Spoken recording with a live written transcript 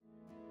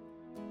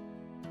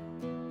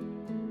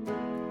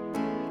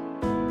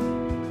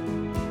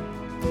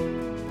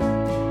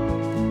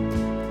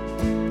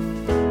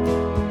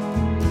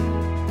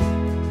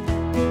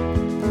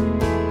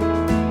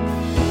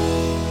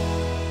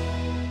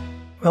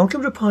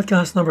Welcome to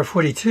podcast number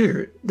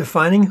 42,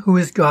 Defining Who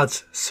is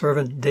God's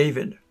Servant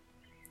David.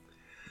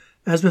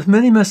 As with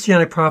many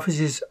messianic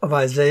prophecies of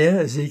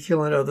Isaiah,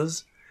 Ezekiel, and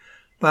others,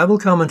 Bible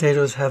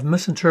commentators have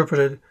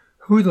misinterpreted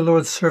who the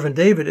Lord's servant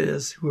David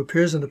is, who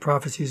appears in the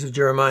prophecies of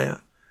Jeremiah.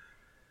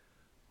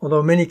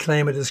 Although many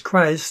claim it is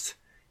Christ,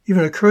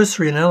 even a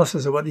cursory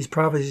analysis of what these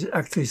prophecies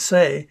actually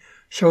say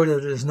show that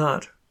it is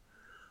not.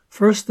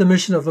 First, the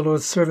mission of the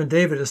Lord's servant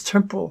David is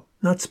temporal,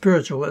 not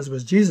spiritual, as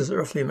was Jesus'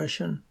 earthly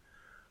mission.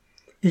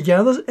 He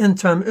gathers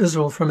end-time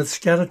Israel from its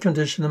scattered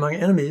condition among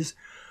enemies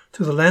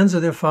to the lands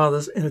of their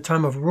fathers in a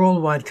time of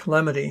worldwide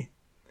calamity.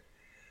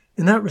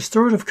 In that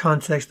restorative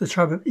context, the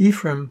tribe of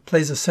Ephraim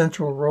plays a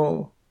central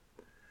role.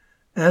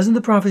 As in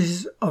the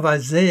prophecies of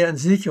Isaiah and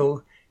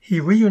Ezekiel, he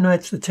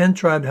reunites the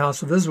 10-tribe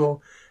house of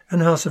Israel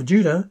and the house of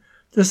Judah,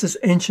 just as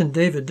ancient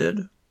David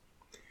did.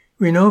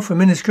 We know from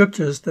many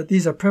scriptures that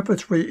these are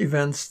preparatory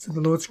events to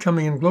the Lord's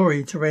coming in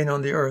glory to reign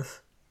on the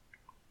earth.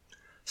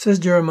 Says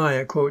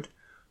Jeremiah, quote,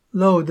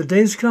 "Lo, the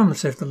days come,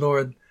 saith the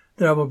Lord,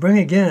 that I will bring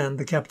again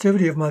the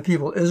captivity of my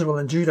people Israel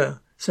and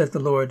Judah, saith the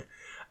Lord,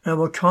 and I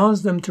will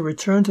cause them to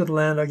return to the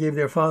land I gave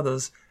their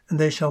fathers, and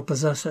they shall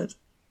possess it."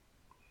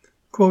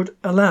 Quote,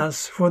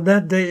 "Alas, for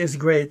that day is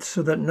great,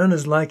 so that none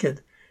is like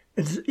it.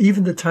 It is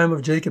even the time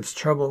of Jacob's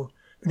trouble,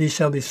 but he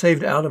shall be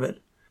saved out of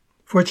it.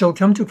 For it shall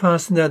come to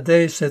pass in that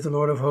day, saith the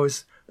Lord of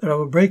hosts, that I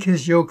will break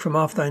his yoke from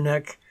off thy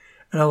neck,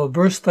 and I will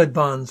burst thy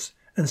bonds,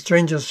 and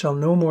strangers shall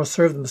no more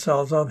serve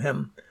themselves of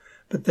him.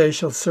 But they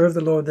shall serve the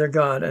Lord their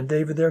God, and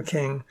David their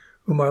king,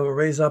 whom I will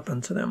raise up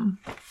unto them."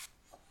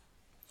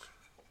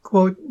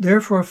 Quote,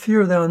 "Therefore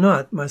fear thou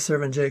not, my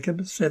servant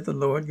Jacob, saith the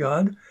Lord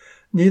God,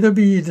 neither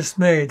be ye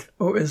dismayed,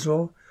 O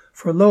Israel,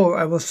 for lo,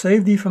 I will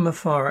save thee from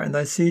afar, and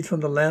thy seed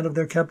from the land of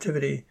their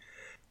captivity.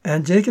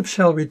 And Jacob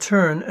shall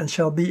return, and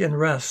shall be in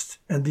rest,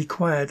 and be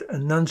quiet,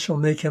 and none shall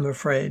make him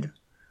afraid."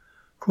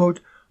 Quote,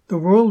 "The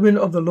whirlwind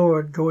of the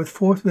Lord goeth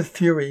forth with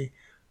fury,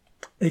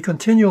 a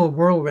continual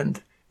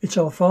whirlwind. It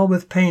shall fall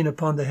with pain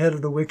upon the head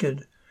of the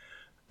wicked.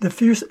 The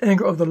fierce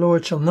anger of the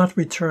Lord shall not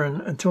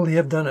return until he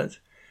have done it,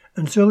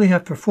 until he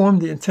have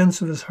performed the intents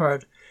of his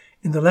heart.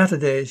 In the latter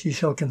days ye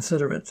shall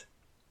consider it."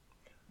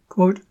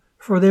 Quote,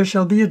 "For there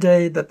shall be a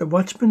day that the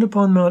watchmen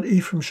upon Mount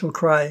Ephraim shall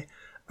cry,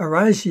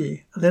 Arise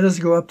ye, let us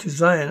go up to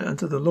Zion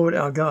unto the Lord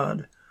our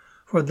God.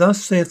 For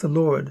thus saith the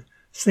Lord,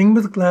 Sing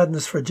with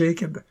gladness for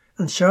Jacob,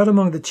 and shout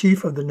among the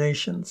chief of the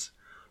nations.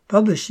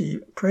 Publish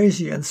ye,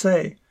 praise ye, and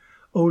say,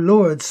 O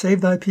Lord, save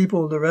thy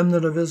people, the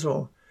remnant of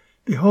Israel.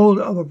 Behold,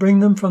 I will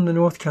bring them from the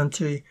north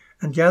country,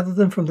 and gather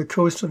them from the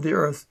coasts of the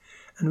earth,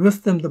 and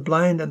with them the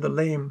blind and the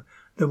lame,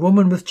 the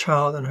woman with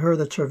child, and her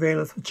that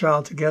travaileth with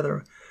child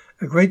together.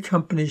 A great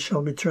company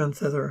shall return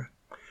thither.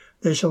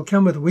 They shall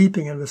come with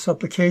weeping, and with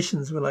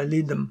supplications will I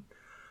lead them.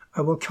 I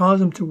will cause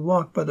them to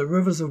walk by the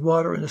rivers of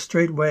water in a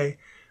straight way,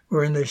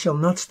 wherein they shall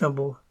not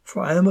stumble.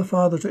 For I am a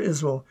father to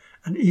Israel,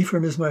 and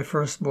Ephraim is my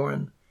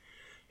firstborn.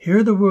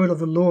 Hear the word of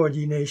the Lord,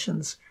 ye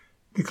nations.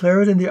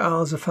 Declare it in the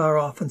isles afar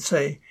off, and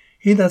say,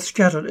 He that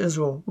scattered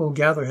Israel will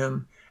gather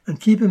him, and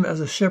keep him as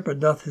a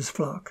shepherd doth his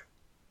flock."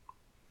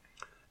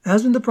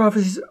 As in the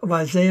prophecies of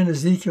Isaiah and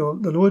Ezekiel,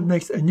 the Lord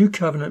makes a new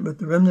covenant with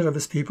the remnant of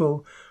his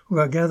people who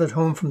are gathered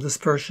home from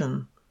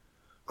dispersion.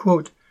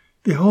 Quote,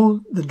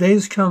 "Behold, the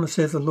days come,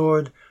 saith the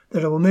Lord,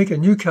 that I will make a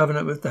new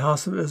covenant with the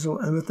house of Israel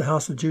and with the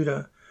house of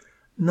Judah,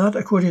 not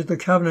according to the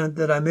covenant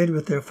that I made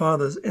with their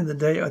fathers in the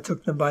day I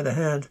took them by the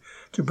hand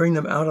to bring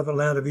them out of the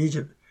land of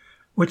Egypt,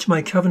 which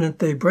my covenant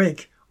they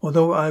break,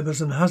 although I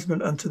was an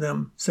husband unto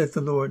them, saith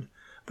the Lord.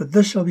 But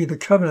this shall be the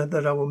covenant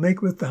that I will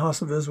make with the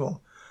house of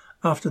Israel.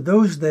 After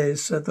those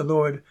days, saith the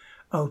Lord,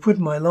 I will put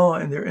my law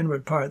in their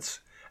inward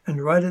parts,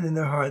 and write it in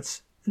their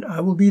hearts, and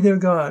I will be their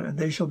God, and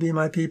they shall be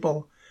my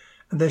people.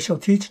 And they shall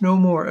teach no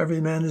more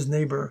every man his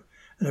neighbor,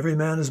 and every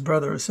man his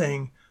brother,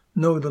 saying,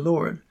 Know the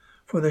Lord.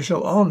 For they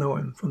shall all know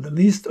him, from the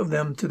least of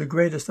them to the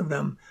greatest of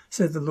them,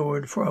 saith the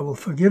Lord, for I will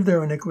forgive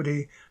their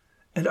iniquity,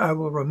 and I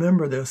will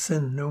remember their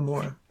sin no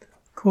more."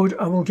 Quote,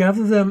 "I will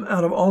gather them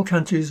out of all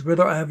countries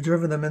whither I have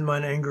driven them in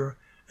mine anger,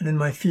 and in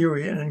my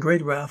fury, and in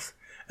great wrath,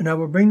 and I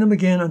will bring them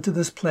again unto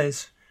this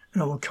place,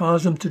 and I will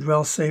cause them to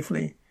dwell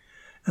safely.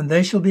 And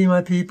they shall be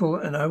my people,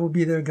 and I will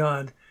be their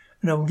God,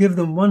 and I will give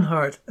them one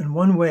heart and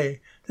one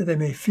way, that they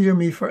may fear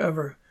me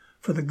forever,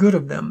 for the good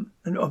of them,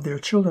 and of their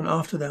children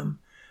after them.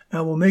 And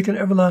I will make an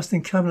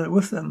everlasting covenant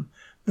with them,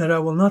 that I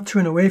will not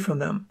turn away from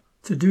them,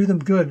 to do them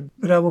good,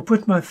 but I will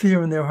put my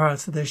fear in their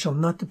hearts, that they shall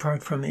not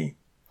depart from me."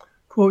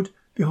 Quote,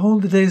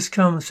 "Behold, the days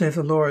come, saith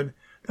the Lord,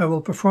 that I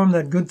will perform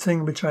that good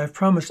thing which I have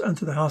promised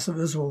unto the house of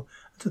Israel,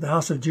 and to the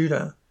house of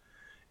Judah.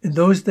 In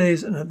those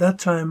days and at that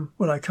time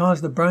will I cause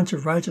the branch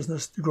of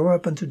righteousness to grow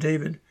up unto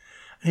David,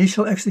 and he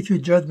shall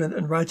execute judgment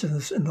and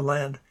righteousness in the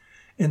land.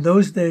 In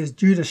those days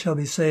Judah shall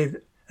be saved,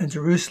 and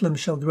Jerusalem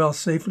shall dwell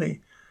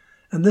safely.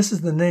 And this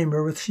is the name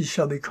wherewith she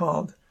shall be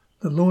called.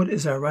 The Lord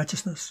is our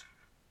righteousness."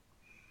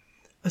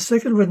 A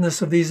second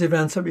witness of these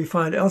events that we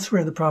find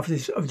elsewhere in the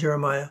prophecies of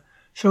Jeremiah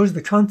shows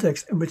the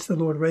context in which the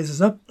Lord raises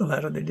up the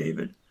latter-day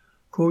David.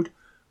 Quote,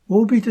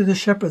 Woe be to the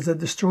shepherds that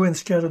destroy and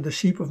scatter the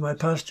sheep of my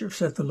pasture,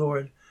 saith the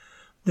Lord.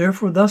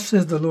 Therefore thus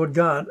says the Lord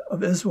God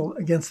of Israel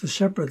against the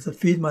shepherds that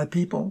feed my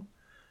people.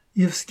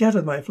 Ye have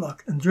scattered my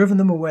flock, and driven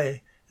them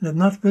away, and have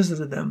not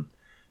visited them.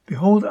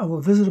 Behold, I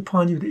will visit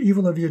upon you the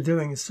evil of your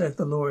doings, saith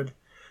the Lord.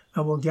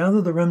 I will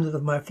gather the remnant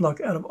of my flock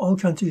out of all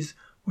countries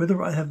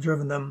whither I have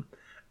driven them,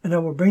 and I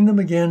will bring them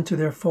again to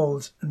their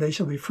folds, and they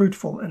shall be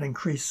fruitful and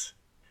increase.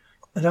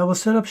 And I will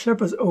set up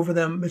shepherds over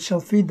them which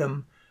shall feed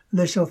them, and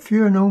they shall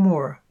fear no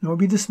more, nor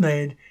be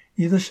dismayed,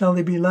 neither shall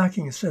they be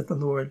lacking, saith the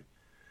Lord.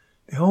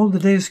 Behold, the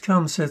days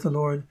come, saith the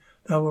Lord,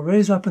 that I will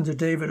raise up unto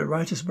David a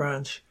righteous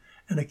branch,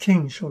 and a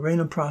king shall reign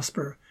and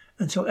prosper,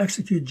 and shall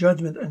execute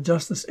judgment and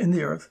justice in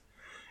the earth.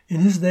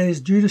 In his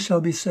days Judah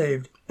shall be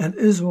saved, and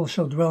Israel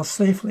shall dwell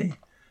safely,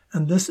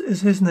 and this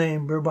is his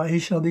name whereby he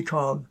shall be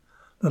called.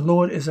 The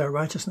Lord is our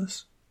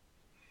righteousness.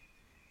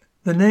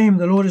 The name,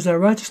 the Lord is our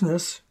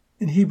righteousness,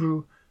 in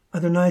Hebrew,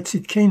 Adonai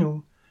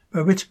Tzidkenu,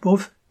 by which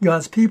both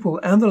God's people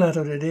and the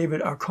latter-day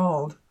David are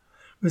called,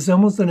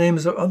 resembles the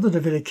names of other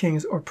Davidic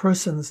kings or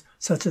persons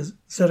such as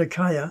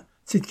Zedekiah,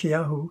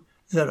 Tzidkiyahu,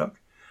 Zadok.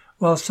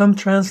 While some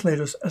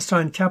translators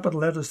assign capital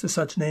letters to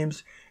such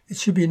names, it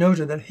should be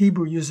noted that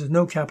Hebrew uses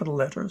no capital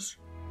letters.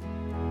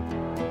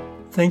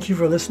 Thank you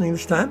for listening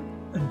this time,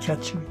 and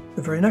catch you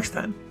the very next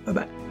time.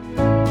 Bye-bye.